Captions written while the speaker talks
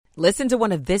Listen to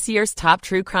one of this year's top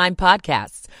true crime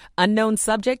podcasts. Unknown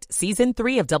Subject, Season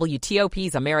 3 of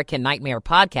WTOP's American Nightmare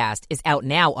podcast is out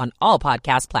now on all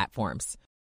podcast platforms.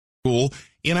 School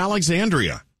in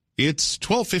Alexandria. It's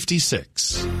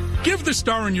 12:56. Give the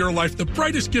star in your life the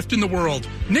brightest gift in the world.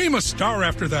 Name a star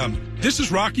after them. This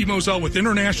is Rocky Moselle with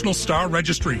International Star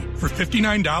Registry. For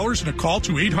 $59 and a call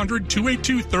to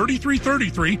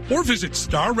 800-282-3333 or visit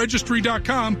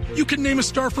starregistry.com, you can name a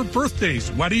star for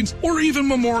birthdays, weddings, or even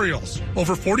memorials.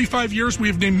 Over 45 years, we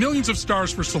have named millions of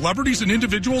stars for celebrities and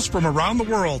individuals from around the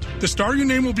world. The star you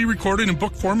name will be recorded in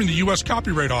book form in the U.S.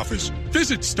 Copyright Office.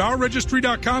 Visit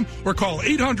starregistry.com or call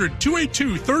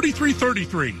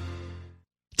 800-282-3333.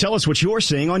 Tell us what you're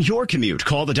seeing on your commute.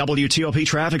 Call the WTOP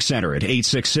Traffic Center at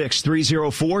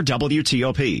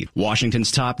 866-304-WTOP.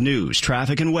 Washington's top news,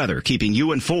 traffic, and weather, keeping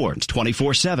you informed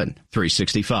 24/7,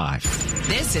 365.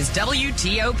 This is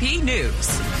WTOP News.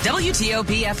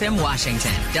 WTOP FM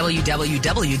Washington.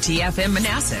 WWWT-FM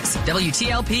Manassas.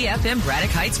 WTLP FM Braddock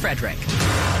Heights, Frederick.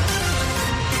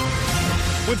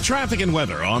 With traffic and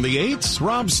weather on the 8s,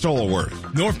 Rob Stallworth.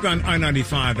 Northbound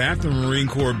I-95 after Marine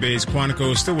Corps Base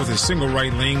Quantico, still with a single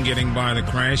right lane getting by the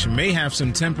crash. May have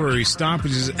some temporary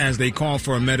stoppages as they call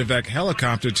for a medevac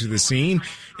helicopter to the scene.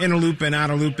 Inner loop and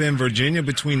outer loop in Virginia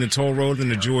between the toll road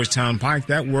and the Georgetown Pike.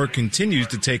 That work continues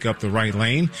to take up the right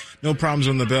lane. No problems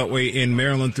on the Beltway in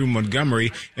Maryland through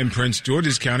Montgomery. In Prince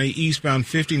George's County, eastbound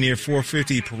 50 near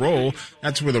 450 Parole.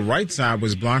 That's where the right side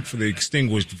was blocked for the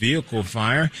extinguished vehicle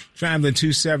fire. Traveling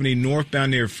 270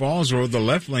 northbound near Falls Road. The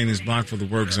left lane is blocked for the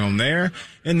work zone there.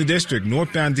 In the district,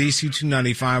 northbound DC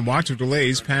 295, watch for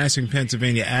delays passing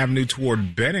Pennsylvania Avenue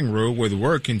toward Bedding Road, where the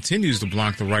work continues to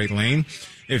block the right lane.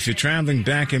 If you're traveling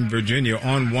back in Virginia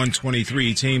on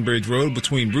 123 Cambridge Road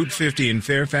between Route 50 and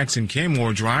Fairfax and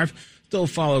Kenmore Drive, still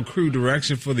follow crew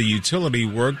direction for the utility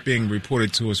work being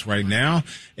reported to us right now.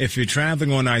 If you're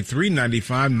traveling on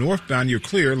I-395 northbound, you're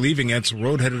clear, leaving Edsel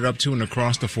Road headed up to and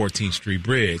across the 14th Street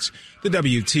Bridge. The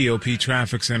WTOP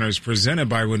Traffic Center is presented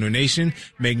by Window Nation.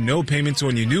 Make no payments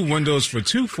on your new windows for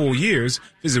 2 full years.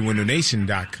 Visit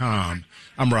windownation.com.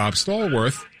 I'm Rob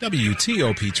Stallworth,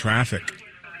 WTOP Traffic.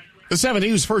 The 7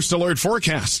 News First Alert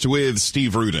forecast with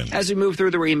Steve Rudin. As we move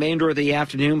through the remainder of the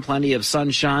afternoon, plenty of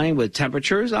sunshine with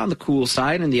temperatures on the cool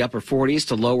side in the upper 40s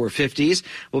to lower 50s.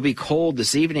 Will be cold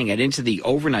this evening and into the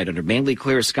overnight under mainly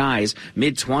clear skies,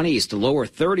 mid-20s to lower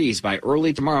 30s by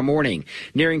early tomorrow morning.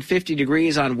 Nearing 50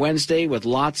 degrees on Wednesday with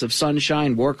lots of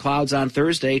sunshine, more clouds on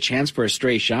Thursday, chance for a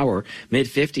stray shower,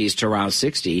 mid-50s to around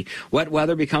 60. Wet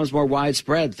weather becomes more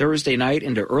widespread Thursday night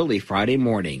into early Friday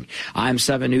morning. I'm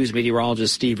 7 News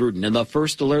meteorologist Steve Rudin in the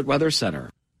First Alert Weather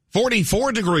Center.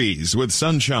 44 degrees with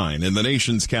sunshine in the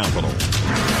nation's capital.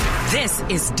 This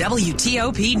is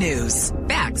WTOP News.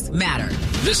 Facts matter.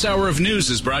 This hour of news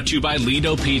is brought to you by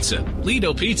Lido Pizza.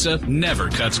 Lido Pizza never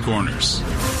cuts corners.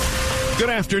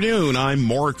 Good afternoon. I'm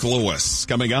Mark Lewis.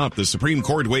 Coming up, the Supreme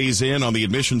Court weighs in on the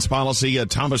admissions policy at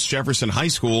Thomas Jefferson High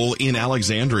School in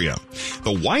Alexandria.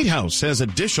 The White House says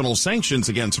additional sanctions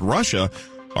against Russia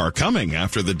are coming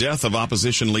after the death of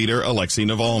opposition leader Alexei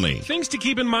Navalny. Things to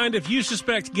keep in mind if you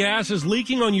suspect gas is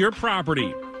leaking on your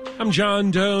property. I'm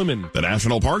John Doman. The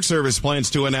National Park Service plans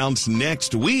to announce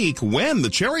next week when the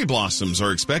cherry blossoms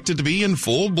are expected to be in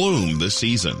full bloom this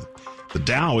season. The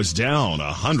Dow is down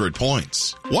 100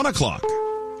 points. 1 o'clock.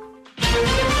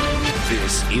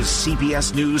 This is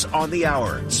CBS News on the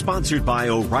Hour, sponsored by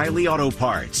O'Reilly Auto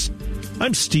Parts.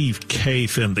 I'm Steve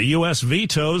Kathan. The U.S.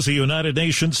 vetoes the United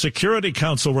Nations Security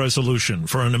Council resolution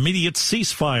for an immediate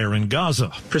ceasefire in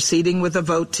Gaza. Proceeding with a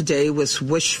vote today was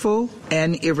wishful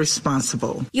and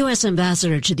irresponsible. U.S.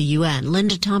 Ambassador to the UN,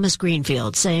 Linda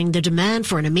Thomas-Greenfield, saying the demand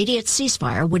for an immediate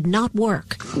ceasefire would not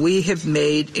work. We have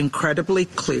made incredibly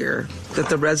clear that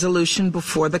the resolution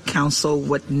before the Council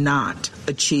would not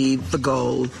achieve the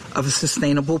goal of a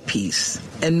sustainable peace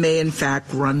and may in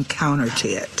fact run counter to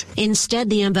it. Instead,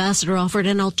 the ambassador offered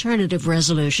an alternative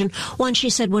resolution, one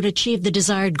she said would achieve the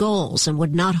desired goals and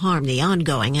would not harm the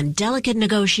ongoing and delicate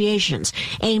negotiations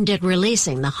aimed at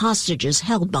releasing the hostages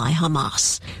held by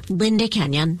Hamas. Linda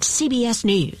Kenyon, CBS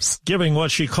News. Giving what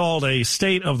she called a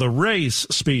State of the Race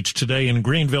speech today in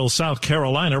Greenville, South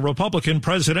Carolina, Republican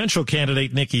presidential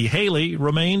candidate Nikki Haley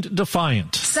remained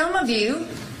defiant. Some of you,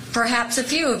 perhaps a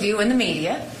few of you in the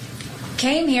media,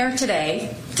 came here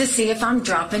today to see if I'm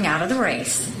dropping out of the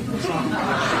race.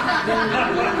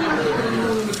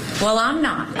 Well, I'm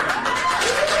not.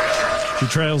 She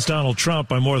trails Donald Trump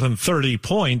by more than 30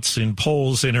 points in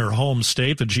polls in her home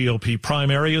state. The GOP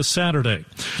primary is Saturday.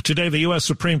 Today, the U.S.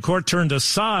 Supreme Court turned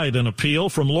aside an appeal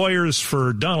from lawyers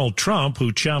for Donald Trump,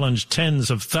 who challenged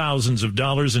tens of thousands of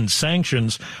dollars in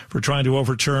sanctions for trying to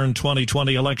overturn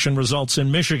 2020 election results in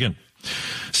Michigan.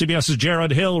 CBS's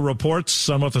Jared Hill reports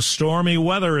on what the stormy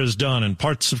weather has done in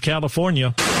parts of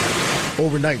California.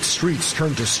 Overnight, streets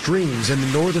turned to streams in the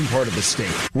northern part of the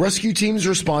state. Rescue teams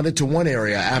responded to one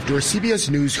area after a CBS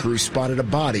News crew spotted a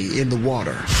body in the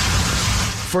water.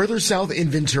 Further south in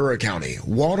Ventura County,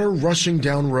 water rushing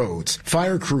down roads.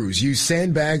 Fire crews used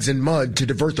sandbags and mud to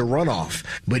divert the runoff,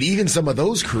 but even some of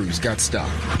those crews got stuck.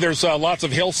 There's lots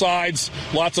of hillsides,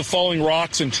 lots of falling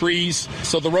rocks and trees,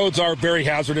 so the roads are very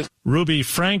hazardous. Ruby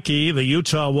Franke, the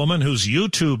Utah woman whose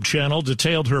YouTube channel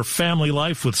detailed her family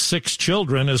life with 6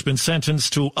 children, has been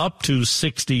sentenced to up to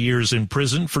 60 years in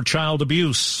prison for child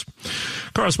abuse.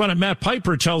 Correspondent Matt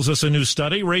Piper tells us a new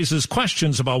study raises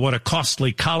questions about what a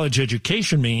costly college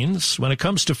education means when it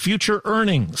comes to future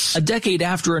earnings. A decade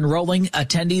after enrolling,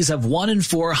 attendees of 1 in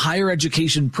 4 higher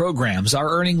education programs are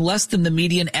earning less than the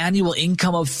median annual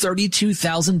income of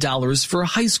 $32,000 for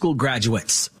high school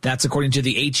graduates. That's according to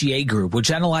the HEA Group,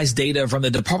 which analyzed data from the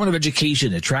Department of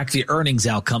Education to track the earnings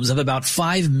outcomes of about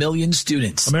 5 million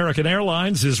students. American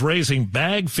Airlines is raising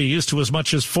bag fees to as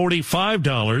much as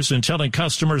 $45 and telling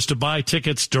customers to buy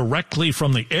tickets directly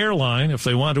from the airline if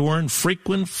they want to earn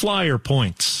frequent flyer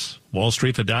points. Wall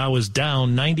Street, the Dow is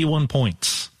down 91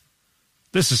 points.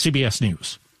 This is CBS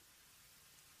News.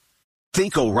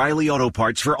 Think O'Reilly Auto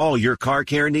Parts for all your car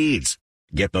care needs.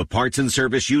 Get the parts and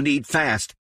service you need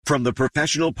fast from the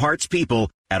professional parts people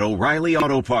at O'Reilly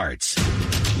Auto Parts.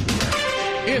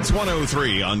 It's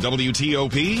 1:03 on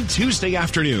WTOP, Tuesday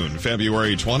afternoon,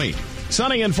 February 20.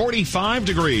 Sunny and 45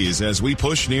 degrees as we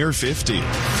push near 50.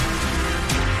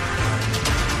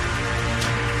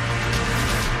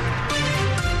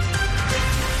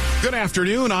 Good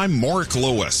afternoon, I'm Mark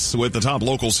Lewis with the top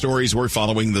local stories we're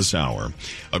following this hour.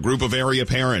 A group of area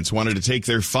parents wanted to take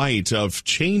their fight of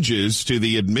changes to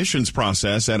the admissions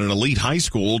process at an elite high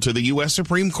school to the U.S.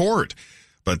 Supreme Court.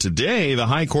 But today, the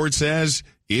High Court says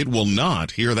it will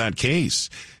not hear that case.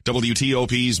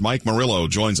 WTOP's Mike Murillo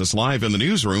joins us live in the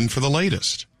newsroom for the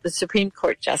latest. The Supreme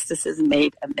Court justices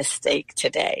made a mistake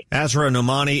today. Azra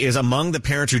Nomani is among the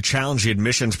parents who challenged the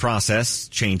admissions process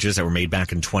changes that were made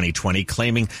back in 2020,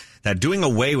 claiming that doing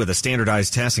away with a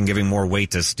standardized test and giving more weight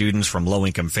to students from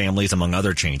low-income families, among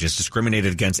other changes,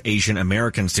 discriminated against Asian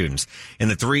American students. In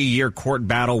the 3-year court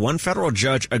battle, one federal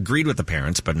judge agreed with the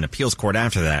parents, but an appeals court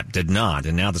after that did not,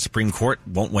 and now the Supreme Court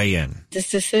won't weigh in. This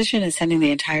decision is sending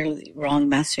the entirely wrong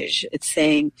message. It's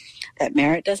saying that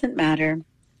merit doesn't matter.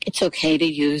 It's okay to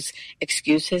use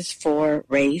excuses for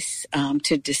race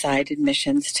to decide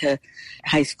admissions to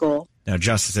high school. Now,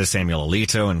 Justices Samuel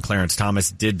Alito and Clarence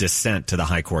Thomas did dissent to the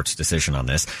High Court's decision on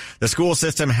this. The school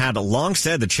system had long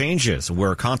said the changes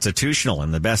were constitutional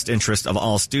in the best interest of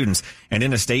all students. And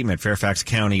in a statement, Fairfax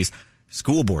County's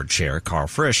school board chair, Carl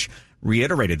Frisch,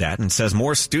 reiterated that and says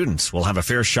more students will have a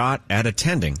fair shot at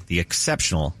attending the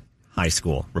exceptional high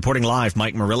school. Reporting live,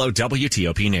 Mike Murillo,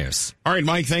 WTOP News. All right,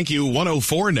 Mike, thank you.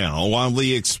 1:04 now. While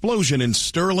the explosion in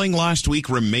Sterling last week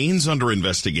remains under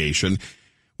investigation,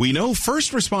 we know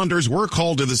first responders were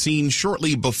called to the scene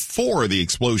shortly before the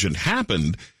explosion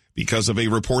happened because of a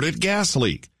reported gas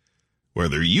leak.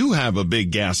 Whether you have a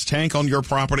big gas tank on your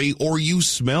property or you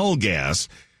smell gas,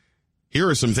 here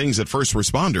are some things that first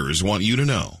responders want you to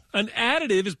know. An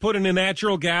additive is put in a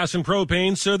natural gas and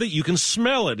propane so that you can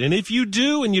smell it. And if you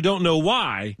do and you don't know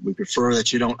why, we prefer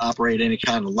that you don't operate any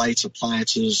kind of lights,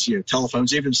 appliances,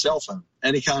 telephones, even cell phone.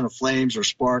 Any kind of flames or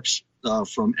sparks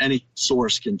from any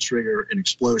source can trigger an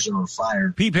explosion or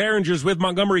fire. Pete Herringer's with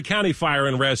Montgomery County Fire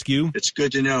and Rescue. It's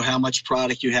good to know how much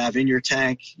product you have in your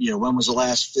tank. When was the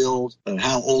last filled?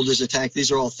 How old is the tank?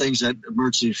 These are all things that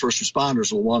emergency first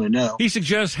responders will want to know. He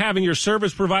suggests having your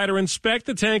service provider inspect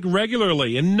the tank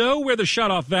regularly and know where the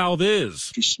shutoff valve is.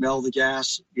 If you smell the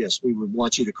gas, yes, we would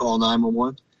want you to call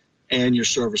 911 and your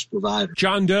service provider.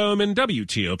 John Dome and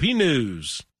WTOP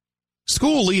News.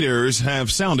 School leaders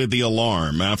have sounded the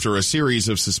alarm after a series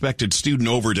of suspected student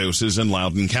overdoses in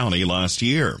Loudoun County last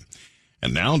year.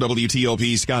 And now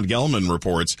WTOP's Scott Gelman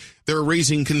reports they're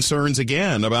raising concerns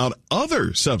again about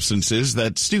other substances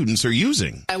that students are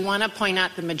using. I want to point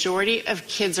out the majority of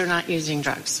kids are not using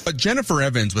drugs. But Jennifer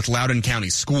Evans with Loudoun County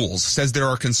Schools says there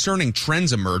are concerning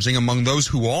trends emerging among those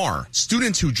who are.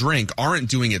 Students who drink aren't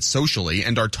doing it socially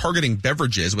and are targeting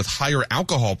beverages with higher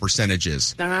alcohol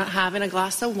percentages. They're not having a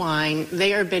glass of wine.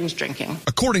 They are binge drinking.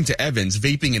 According to Evans,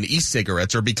 vaping and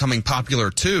e-cigarettes are becoming popular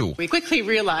too. We quickly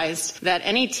realized that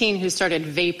any teen who started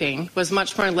vaping was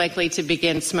much more likely to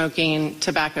begin smoking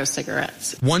tobacco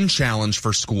cigarettes. One challenge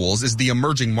for schools is the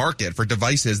emerging market for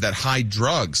devices that hide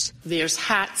drugs. There's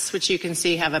hats, which you can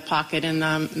see have a pocket in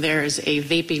them. There's a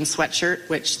vaping sweatshirt,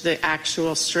 which the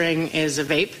actual string is a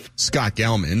vape. Scott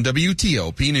Gelman,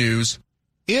 WTOP News.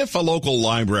 If a local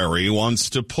library wants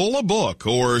to pull a book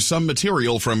or some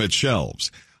material from its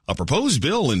shelves, a proposed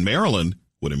bill in Maryland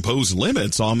would impose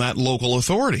limits on that local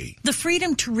authority. The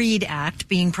Freedom to Read Act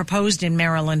being proposed in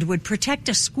Maryland would protect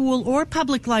a school or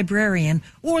public librarian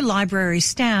or library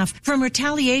staff from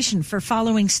retaliation for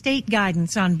following state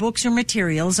guidance on books or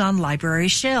materials on library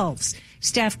shelves.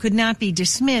 Staff could not be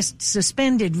dismissed,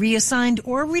 suspended, reassigned,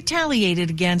 or retaliated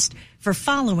against for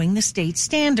following the state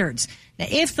standards. Now,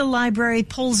 if the library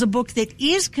pulls a book that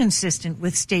is consistent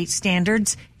with state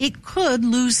standards, it could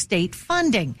lose state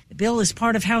funding. The bill is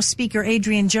part of House Speaker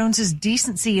Adrian Jones's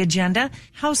decency agenda.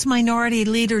 House Minority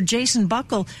Leader Jason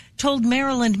Buckle told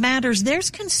Maryland Matters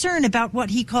there's concern about what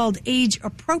he called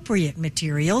age-appropriate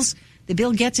materials. The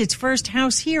bill gets its first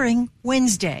House hearing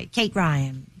Wednesday. Kate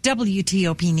Ryan,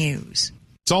 WTOP News.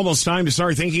 It's almost time to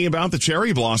start thinking about the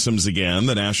cherry blossoms again.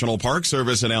 The National Park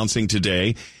Service announcing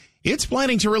today it's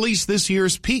planning to release this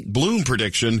year's peak bloom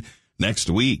prediction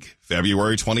next week,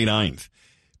 February 29th.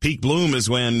 Peak bloom is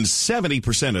when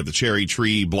 70% of the cherry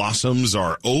tree blossoms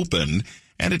are open,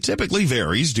 and it typically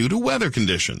varies due to weather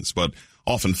conditions, but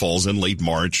often falls in late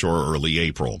March or early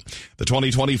April. The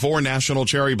 2024 National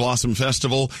Cherry Blossom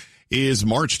Festival is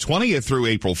March 20th through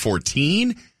April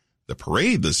 14. The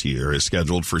parade this year is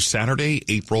scheduled for Saturday,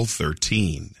 April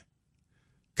 13.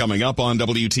 Coming up on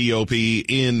WTOP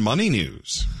in Money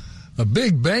News. A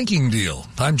big banking deal.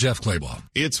 I'm Jeff Claybaugh.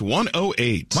 It's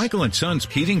 1:08. Michael and Son's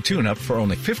heating tune-up for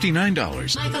only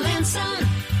 $59. Michael and Son.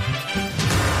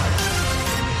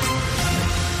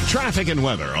 Traffic and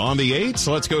weather on the 8s.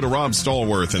 Let's go to Rob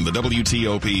Stallworth in the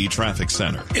WTOP Traffic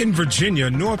Center. In Virginia,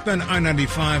 northbound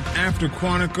I-95 after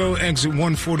Quantico, exit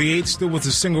 148, still with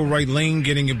a single right lane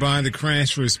getting you by the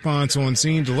crash response on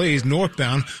scene. Delays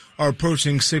northbound are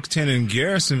approaching 610 in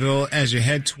Garrisonville as you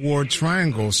head toward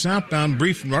Triangle. Southbound,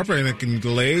 brief rubber-necking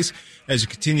delays as you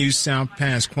continue south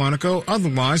past Quantico.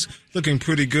 Otherwise, looking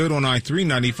pretty good on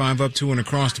I-395 up to and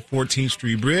across the 14th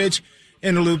Street Bridge.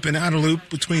 Inner loop and outer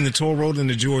loop between the toll road and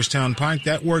the Georgetown Pike.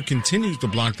 That work continues to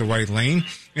block the right lane.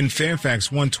 In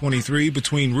Fairfax 123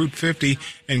 between Route 50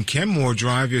 and Kenmore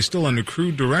Drive, you're still under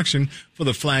crew direction for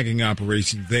the flagging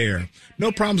operation there.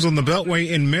 No problems on the Beltway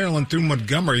in Maryland through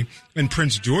Montgomery and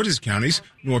Prince George's counties.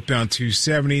 Northbound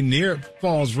 270 near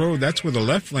Falls Road. That's where the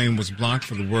left lane was blocked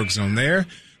for the work zone there.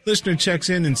 Listener checks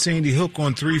in Sandy Hook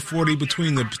on 340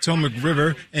 between the Potomac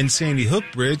River and Sandy Hook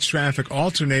Bridge. Traffic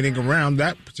alternating around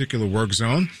that particular work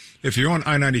zone. If you're on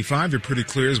I-95, you're pretty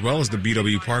clear as well as the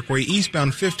BW Parkway.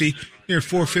 Eastbound 50 near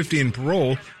 450 and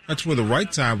Parole. That's where the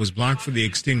right side was blocked for the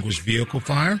extinguished vehicle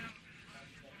fire.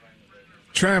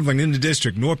 Traveling in the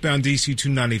district, northbound DC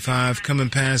 295 coming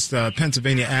past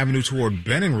Pennsylvania Avenue toward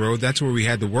Benning Road. That's where we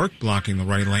had the work blocking the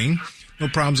right lane. No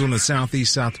problems on the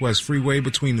southeast-southwest freeway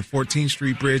between the 14th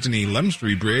Street Bridge and the 11th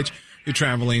Street Bridge. Your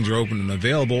travel lanes are open and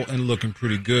available and looking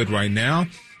pretty good right now.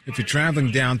 If you're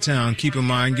traveling downtown, keep in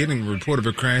mind getting a report of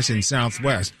a crash in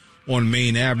Southwest on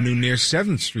Main Avenue near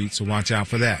 7th Street, so watch out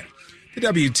for that. The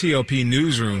WTOP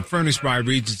Newsroom, furnished by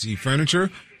Regency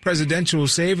Furniture. Presidential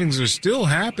savings are still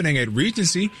happening at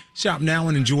Regency. Shop now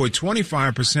and enjoy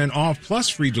 25% off plus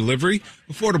free delivery.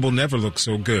 Affordable never looks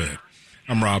so good.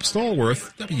 I'm Rob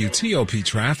Stallworth, WTOP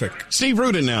Traffic. Steve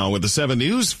Rudin now with the 7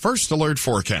 News First Alert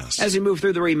Forecast. As we move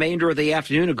through the remainder of the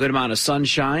afternoon, a good amount of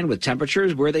sunshine with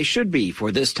temperatures where they should be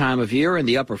for this time of year in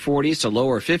the upper 40s to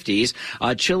lower 50s.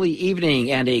 A chilly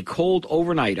evening and a cold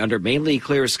overnight under mainly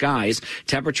clear skies.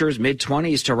 Temperatures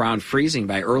mid-20s to around freezing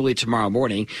by early tomorrow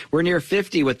morning. We're near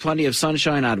 50 with plenty of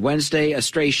sunshine on Wednesday. A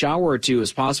stray shower or two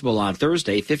is possible on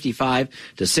Thursday, 55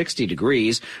 to 60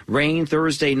 degrees. Rain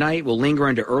Thursday night will linger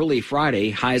into early Friday.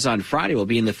 Highs on Friday will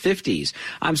be in the 50s.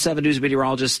 I'm 7 News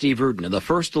meteorologist Steve Rudin in the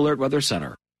First Alert Weather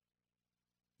Center.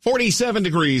 47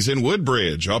 degrees in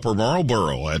Woodbridge, Upper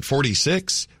Marlboro at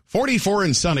 46, 44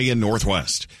 and sunny in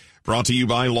Northwest. Brought to you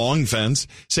by Long Fence.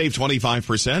 Save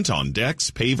 25% on decks,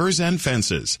 pavers, and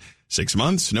fences. 6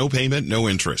 months, no payment, no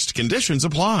interest. Conditions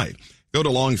apply. Go to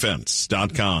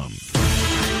longfence.com.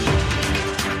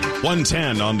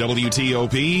 110 on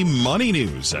WTOP Money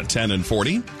News at 10 and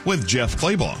 40 with Jeff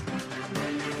Claybaugh.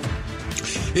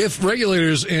 If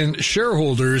regulators and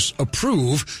shareholders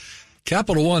approve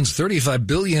Capital One's $35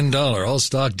 billion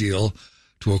all-stock deal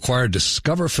to acquire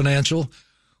Discover Financial,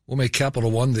 will make Capital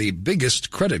One the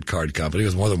biggest credit card company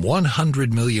with more than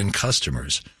 100 million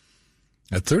customers.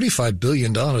 At $35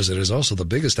 billion, it is also the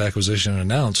biggest acquisition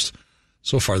announced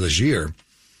so far this year.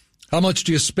 How much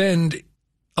do you spend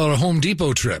on a Home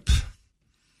Depot trip?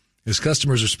 As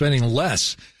customers are spending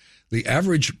less, the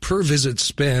average per-visit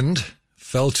spend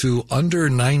fell to under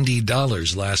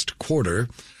 $90 last quarter.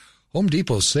 Home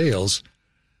Depot sales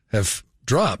have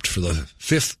dropped for the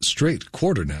fifth straight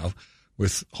quarter now,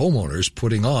 with homeowners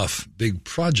putting off big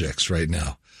projects right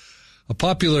now. A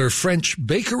popular French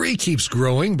bakery keeps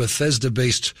growing.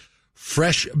 Bethesda-based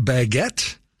Fresh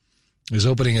Baguette is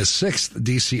opening a sixth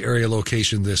D.C. area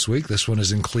location this week. This one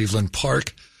is in Cleveland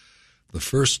Park. The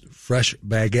first Fresh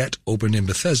Baguette opened in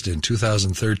Bethesda in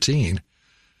 2013.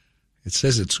 It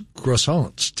says its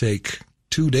croissants take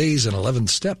 2 days and 11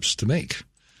 steps to make.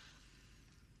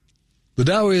 The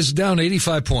Dow is down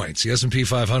 85 points. The S&P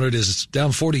 500 is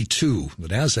down 42. The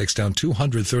Nasdaq's down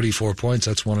 234 points.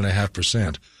 That's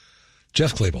 1.5%.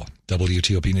 Jeff Claybaugh,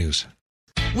 WTOP News.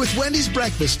 With Wendy's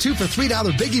Breakfast 2 for $3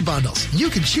 Biggie Bundles, you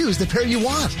can choose the pair you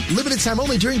want. Limited time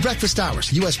only during breakfast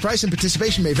hours. U.S. price and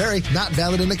participation may vary. Not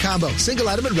valid in a combo. Single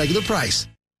item at regular price.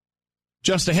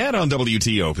 Just ahead on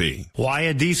WTOP. Why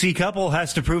a D.C. couple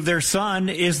has to prove their son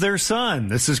is their son.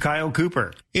 This is Kyle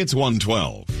Cooper. It's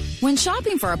 1:12. When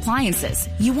shopping for appliances,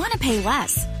 you want to pay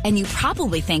less, and you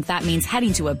probably think that means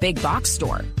heading to a big box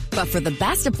store. But for the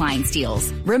best appliance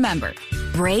deals, remember,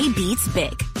 Bray beats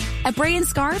big. At Bray &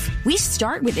 Scarf, we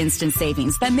start with instant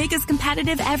savings that make us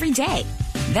competitive every day.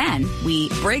 Then we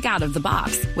break out of the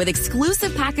box with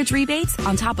exclusive package rebates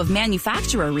on top of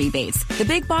manufacturer rebates the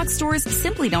big box stores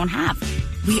simply don't have.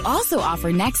 We also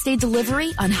offer next day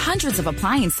delivery on hundreds of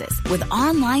appliances with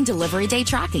online delivery day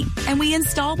tracking, and we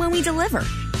install when we deliver.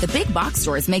 The big box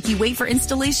stores make you wait for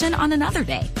installation on another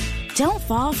day. Don't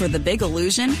fall for the big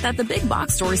illusion that the big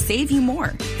box stores save you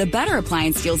more. The better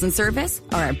appliance deals and service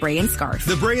are at Bray & Scarf.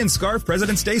 The Bray & Scarf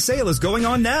President's Day sale is going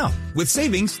on now, with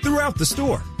savings throughout the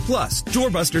store. Plus,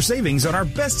 doorbuster savings on our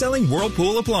best-selling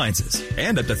Whirlpool appliances.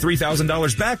 And up to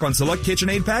 $3,000 back on select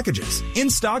KitchenAid packages. In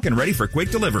stock and ready for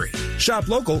quick delivery. Shop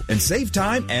local and save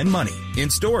time and money. In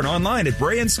store and online at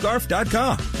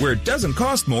brayandscarf.com, where it doesn't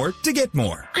cost more to get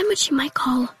more. I'm what you might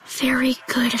call very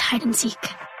good at hide and seek.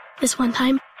 This one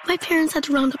time, my parents had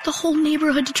to round up the whole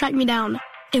neighborhood to track me down.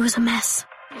 It was a mess.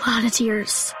 A lot of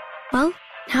tears. Well,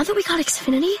 now that we got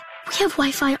Xfinity, we have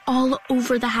Wi-Fi all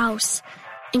over the house,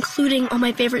 including all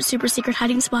my favorite super secret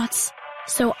hiding spots.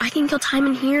 So I can kill time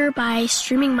in here by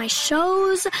streaming my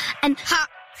shows and... Ha!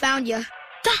 Found you.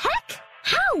 The heck?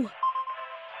 How?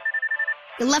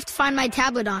 You left Find My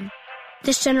tablet on.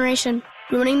 This generation,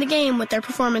 ruining the game with their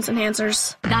performance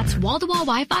enhancers. That's wall-to-wall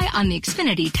Wi-Fi on the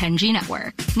Xfinity 10G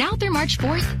network. Now through March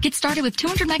 4th, get started with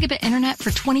 200 megabit internet for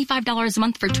 $25 a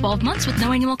month for 12 months with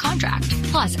no annual contract.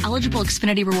 Plus, eligible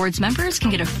Xfinity Rewards members can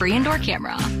get a free indoor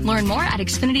camera. Learn more at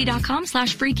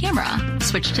xfinity.com/free camera.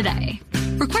 Switch today.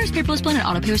 Requires paperless plan and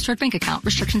auto pay with stored bank account.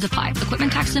 Restrictions apply.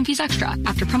 Equipment taxes and fees extra.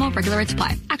 After promo, regular rates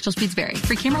apply. Actual speeds vary.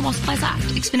 Free camera while supplies last.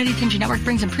 Xfinity 10G network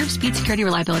brings improved speed, security,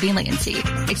 reliability, and latency.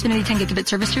 Xfinity 10 gigabit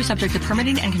service through subject to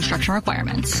permitting and construction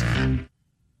requirements.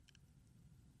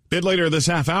 Bit later this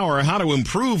half hour, how to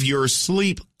improve your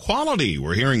sleep quality.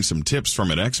 We're hearing some tips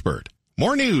from an expert.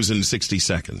 More news in 60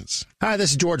 seconds. Hi,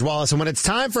 this is George Wallace, and when it's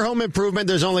time for home improvement,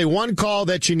 there's only one call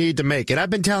that you need to make. And I've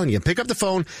been telling you, pick up the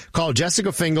phone, call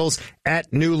Jessica Fingles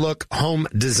at New Look Home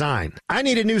Design. I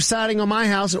need a new siding on my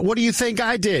house. What do you think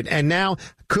I did? And now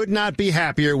could not be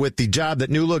happier with the job that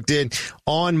New Look did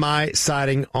on my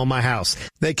siding on my house.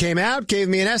 They came out, gave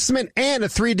me an estimate and a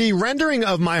 3D rendering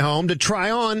of my home to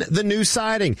try on the new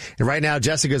siding. And right now,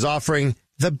 Jessica's offering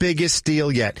the biggest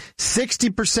deal yet.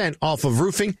 60% off of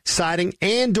roofing, siding,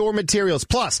 and door materials.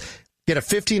 Plus, get a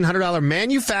 $1,500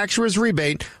 manufacturer's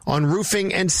rebate on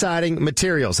roofing and siding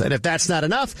materials. And if that's not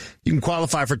enough, you can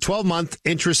qualify for 12-month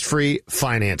interest-free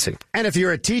financing. And if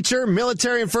you're a teacher,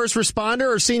 military and first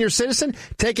responder, or senior citizen,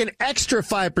 take an extra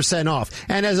 5% off.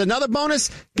 And as another bonus,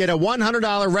 get a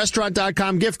 $100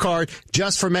 Restaurant.com gift card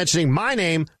just for mentioning my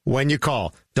name when you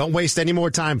call. Don't waste any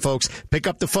more time, folks. Pick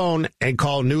up the phone and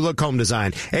call New Look Home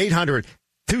Design,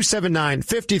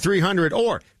 800-279-5300,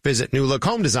 or visit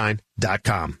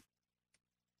newlookhomedesign.com.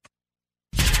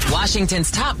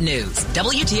 Washington's top news,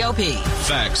 WTOP.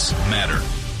 Facts matter.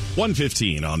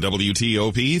 1:15 on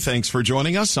WTOP. Thanks for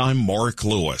joining us. I'm Mark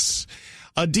Lewis.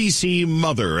 A D.C.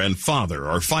 mother and father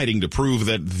are fighting to prove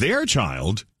that their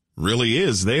child really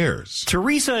is theirs.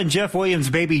 Teresa and Jeff Williams'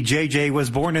 baby JJ was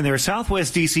born in their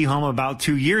Southwest D.C. home about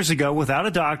 2 years ago without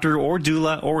a doctor or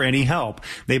doula or any help.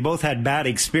 They both had bad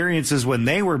experiences when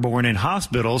they were born in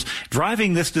hospitals,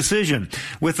 driving this decision.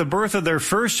 With the birth of their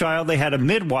first child, they had a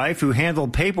midwife who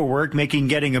handled paperwork, making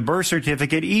getting a birth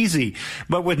certificate easy.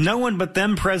 But with no one but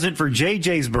them present for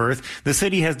JJ's birth, the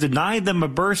city has denied them a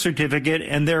birth certificate,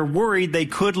 and they're worried they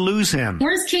could lose him.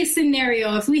 Worst case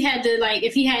scenario, if he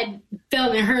had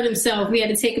fell and hurt himself, we had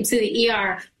to take him to the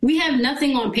ER. We have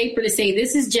nothing on paper to say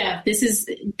this is Jeff, this is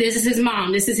his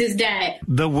mom, this is his dad.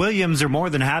 The Williams are more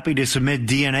than happy to submit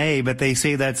DNA, but they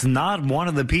say that's not one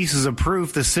of the pieces of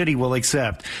proof the city will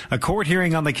accept. A court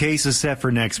hearing on the case is set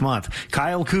for next month.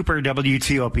 Kyle Cooper,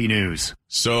 WTOP News.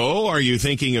 So, are you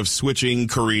thinking of switching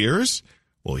careers?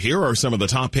 Well, here are some of the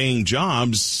top-paying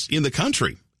jobs in the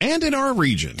country and in our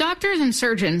region. Doctors and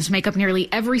surgeons make up nearly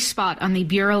every spot on the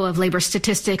Bureau of Labor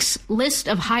Statistics list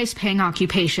of highest-paying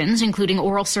occupations, including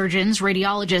oral surgeons,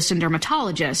 radiologists, and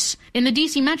dermatologists. In the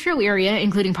D.C. metro area,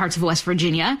 including parts of West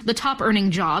Virginia, the top-earning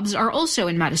jobs are also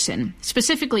in medicine,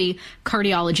 specifically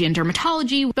cardiology and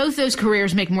dermatology. Both those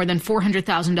careers make more than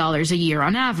 $400,000 a year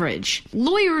on average.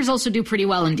 Lawyers also do pretty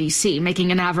well in D.C.,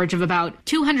 making an average of about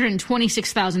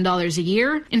 $226,000 a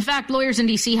year. In fact, lawyers in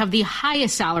D.C. have the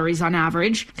highest salaries on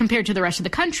average compared to the rest of the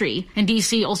country, and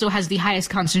D.C. also has the highest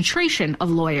concentration of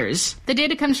lawyers. The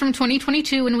data comes from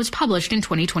 2022 and was published in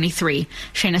 2023.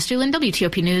 Shayna Stulin,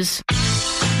 WTOP News.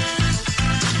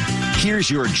 Here's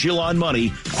your Jill on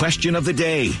Money question of the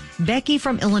day. Becky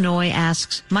from Illinois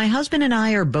asks, my husband and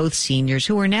I are both seniors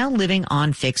who are now living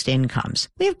on fixed incomes.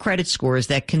 We have credit scores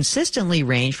that consistently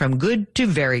range from good to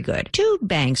very good. Two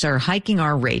banks are hiking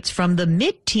our rates from the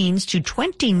mid-teens to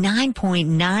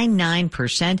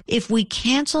 29.99%. If we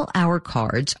cancel our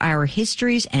cards, our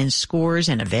histories and scores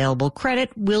and available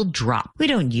credit will drop. We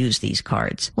don't use these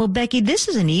cards. Well, Becky, this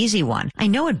is an easy one. I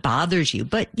know it bothers you,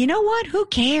 but you know what? Who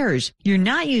cares? You're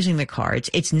not using the cards.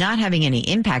 It's not having any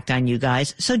impact on you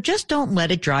guys, so just don't let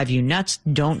it drive you nuts.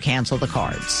 Don't cancel the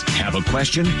cards. Have a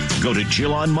question? Go to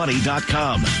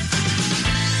JillOnMoney.com.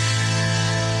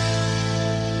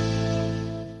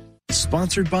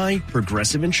 Sponsored by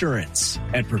Progressive Insurance.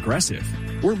 At Progressive,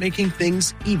 we're making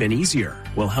things even easier.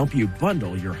 We'll help you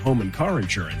bundle your home and car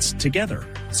insurance together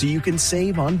so you can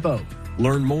save on both.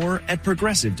 Learn more at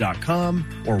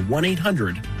Progressive.com or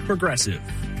 1-800-PROGRESSIVE.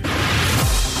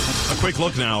 A quick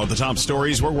look now at the top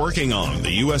stories we're working on.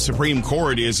 The U.S. Supreme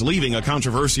Court is leaving a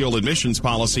controversial admissions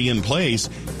policy in place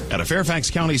at a Fairfax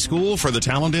County school for the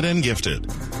talented and gifted.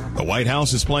 The White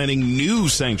House is planning new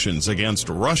sanctions against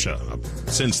Russia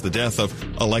since the death of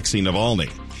Alexei Navalny.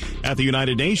 At the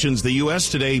United Nations, the U.S.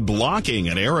 today blocking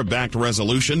an Arab-backed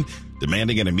resolution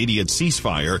demanding an immediate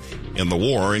ceasefire in the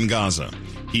war in Gaza.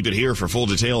 Keep it here for full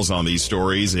details on these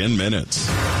stories in minutes.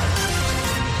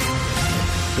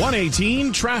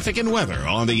 1:18, traffic and weather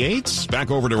on the 8s.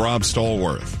 Back over to Rob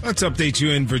Stallworth. Let's update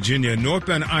you in Virginia.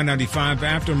 Northbound I-95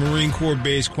 after Marine Corps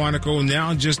Base Quantico.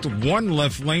 Now just one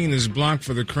left lane is blocked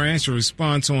for the crash. A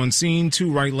response on scene.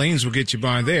 2 right lanes will get you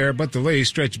by there, but delays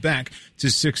stretch back to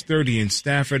 6:30 in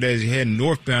Stafford as you head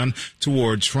northbound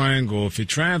toward Triangle. If you're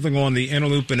traveling on the inner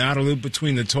loop and outer loop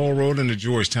between the toll road and the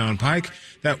Georgetown Pike,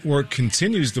 that work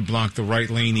continues to block the right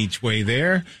lane each way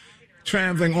there.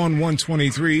 Traveling on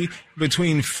 123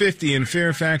 between 50 and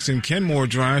Fairfax and Kenmore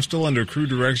Drive, still under crew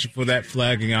direction for that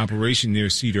flagging operation near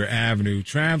Cedar Avenue.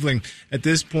 Traveling at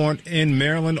this point in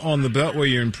Maryland on the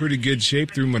Beltway, you're in pretty good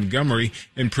shape through Montgomery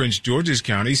and Prince George's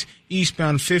counties.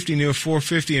 Eastbound 50 near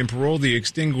 450 and Parole, the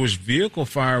extinguished vehicle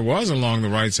fire was along the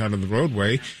right side of the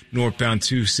roadway. Northbound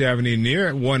 270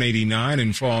 near 189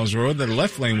 and Falls Road, the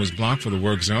left lane was blocked for the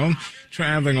work zone.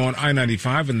 Traveling on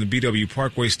I-95 and the BW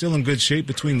Parkway, still in good shape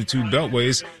between the two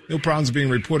beltways. No problems being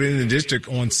reported in the district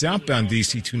on southbound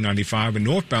DC 295 and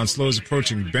northbound slows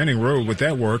approaching Benning Road with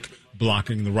that work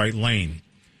blocking the right lane.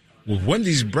 With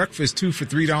Wendy's breakfast 2 for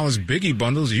 $3 biggie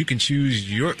bundles, you can choose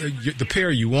the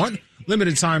pair you want.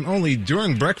 Limited time only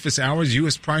during breakfast hours.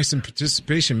 U.S. price and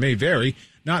participation may vary.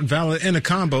 Not valid in a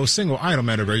combo, single item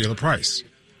at a regular price.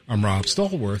 I'm Rob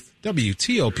Stallworth,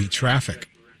 WTOP Traffic.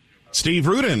 Steve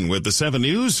Rudin with the 7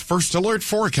 News First Alert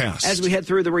Forecast. As we head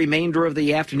through the remainder of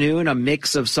the afternoon, a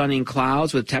mix of sun and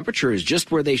clouds with temperatures just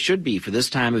where they should be for this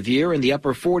time of year in the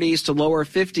upper 40s to lower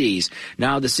 50s.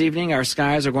 Now this evening, our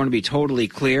skies are going to be totally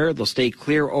clear. They'll stay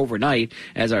clear overnight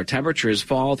as our temperatures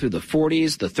fall through the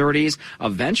 40s, the 30s,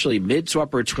 eventually mid to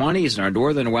upper 20s in our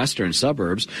northern and western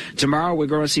suburbs. Tomorrow, we're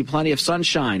going to see plenty of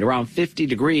sunshine, around 50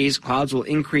 degrees. Clouds will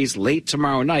increase late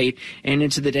tomorrow night and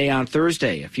into the day on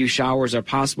Thursday. A few showers are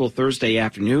possible Thursday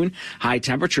afternoon. High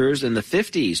temperatures in the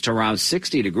 50s to around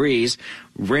 60 degrees.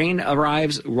 Rain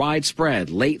arrives widespread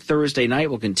late Thursday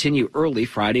night, will continue early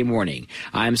Friday morning.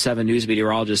 I'm 7 News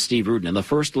meteorologist Steve Rudin in the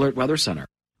First Alert Weather Center.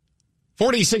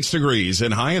 46 degrees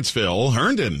in Hyattsville,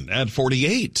 Herndon at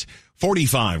 48.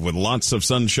 45 with lots of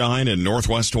sunshine in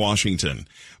Northwest Washington.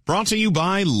 Brought to you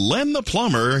by Len the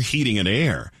Plumber Heating and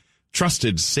Air.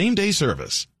 Trusted same-day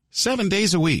service, 7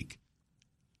 days a week.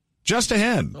 Just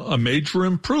ahead. A major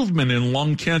improvement in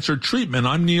lung cancer treatment.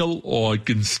 I'm Neil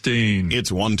Augenstein.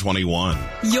 It's 1:21.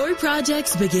 Your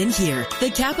projects begin here. The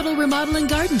Capitol Remodel and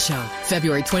Garden Show,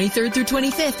 February 23rd through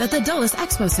 25th at the Dulles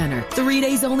Expo Center. 3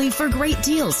 days only for great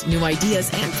deals, new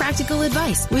ideas, and practical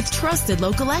advice with trusted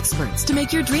local experts to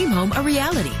make your dream home a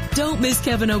reality. Don't miss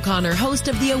Kevin O'Connor, host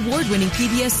of the award-winning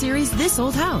PBS series This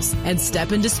Old House, and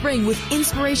step into spring with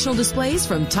inspirational displays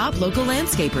from top local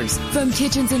landscapers. From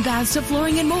kitchens and baths to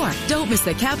flooring and more. Don't miss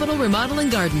the Capitol Remodel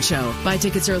and Garden Show. Buy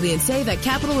tickets early and save at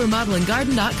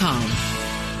CapitolRemodelandGarden.com.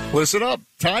 Listen up.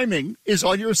 Timing is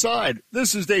on your side.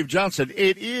 This is Dave Johnson.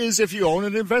 It is if you own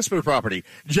an investment property.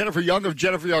 Jennifer Young of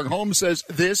Jennifer Young Homes says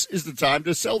this is the time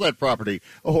to sell that property.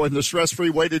 Oh, and the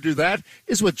stress-free way to do that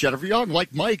is with Jennifer Young,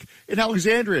 like Mike in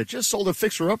Alexandria. Just sold a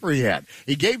fixer-upper he had.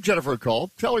 He gave Jennifer a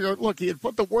call, telling her, look, he had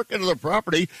put the work into the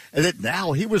property, and that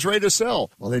now he was ready to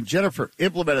sell. Well, then Jennifer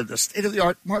implemented the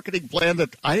state-of-the-art marketing plan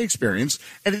that I experienced,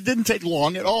 and it didn't take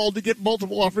long at all to get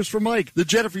multiple offers from Mike. The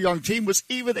Jennifer Young team was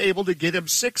even able to get him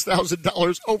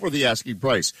 $6,000 over the asking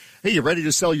price. Hey, you ready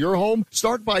to sell your home?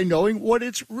 Start by knowing what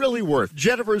it's really worth.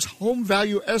 Jennifer's home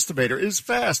value estimator is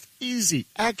fast, easy,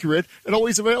 accurate, and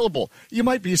always available. You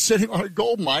might be sitting on a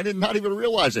gold mine and not even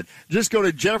realize it. Just go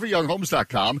to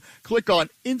JenniferYoungHomes.com, click on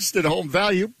Instant Home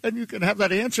Value, and you can have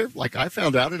that answer, like I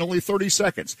found out, in only 30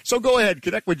 seconds. So go ahead,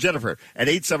 connect with Jennifer at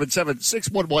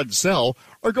 877-611-SELL,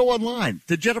 or go online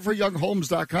to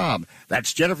JenniferYoungHomes.com.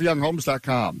 That's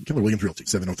JenniferYoungHomes.com. Keller Williams Realty,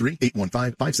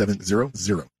 703-815-5700.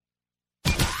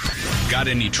 Got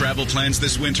any travel plans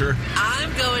this winter?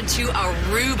 I'm going to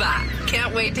Aruba.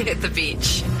 Can't wait to hit the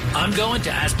beach. I'm going to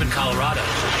Aspen, Colorado.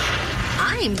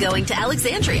 I'm going to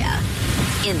Alexandria.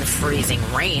 In the freezing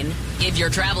rain. If you're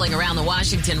traveling around the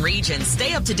Washington region,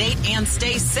 stay up to date and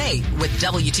stay safe with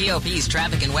WTOP's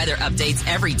traffic and weather updates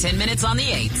every 10 minutes on the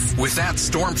 8s. With that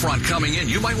storm front coming in,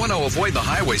 you might want to avoid the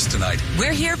highways tonight.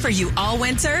 We're here for you all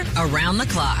winter, around the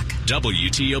clock.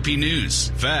 WTOP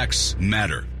News. Facts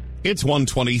matter. It's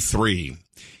 1:23.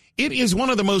 It is one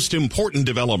of the most important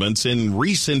developments in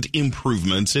recent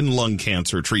improvements in lung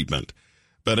cancer treatment.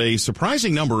 But a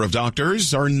surprising number of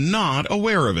doctors are not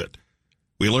aware of it.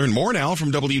 We learn more now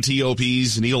from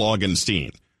WTOP's Neil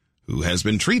Augenstein, who has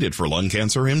been treated for lung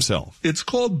cancer himself. It's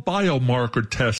called biomarker testing.